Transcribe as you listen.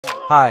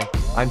Hi,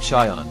 I'm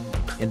Cheyenne.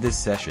 In this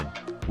session,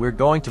 we're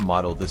going to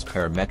model this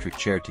parametric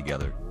chair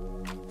together.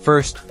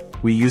 First,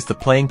 we use the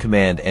plane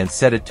command and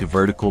set it to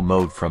vertical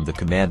mode from the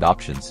command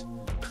options.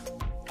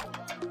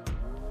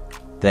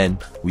 Then,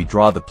 we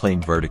draw the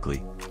plane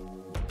vertically.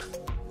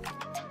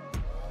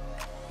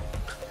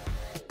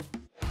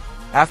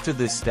 After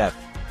this step,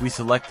 we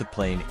select the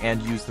plane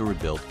and use the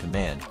rebuild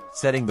command,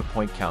 setting the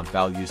point count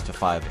values to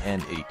 5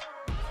 and 8.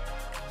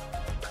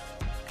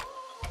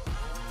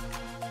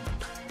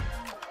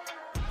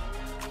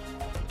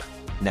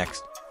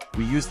 Next,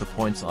 we use the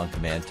points on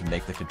command to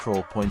make the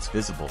control points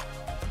visible.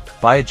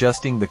 By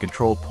adjusting the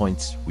control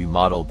points, we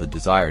model the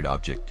desired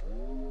object.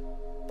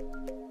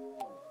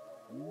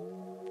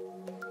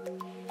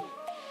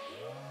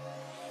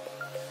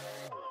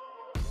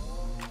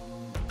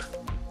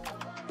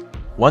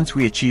 Once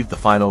we achieve the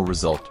final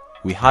result,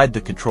 we hide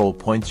the control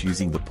points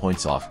using the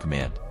points off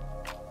command.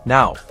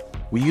 Now,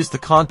 we use the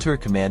contour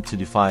command to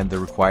define the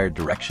required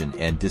direction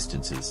and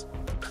distances.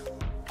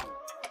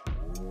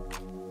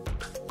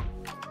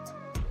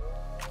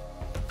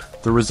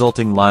 The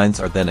resulting lines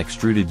are then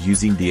extruded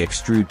using the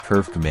extrude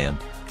curve command.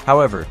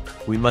 However,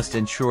 we must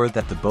ensure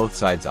that the both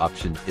sides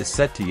option is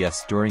set to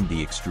yes during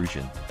the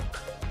extrusion.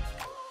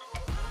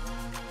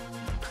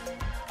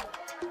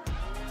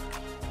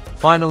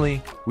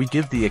 Finally, we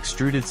give the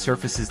extruded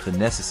surfaces the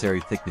necessary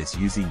thickness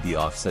using the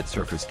offset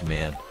surface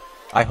command.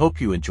 I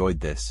hope you enjoyed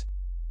this.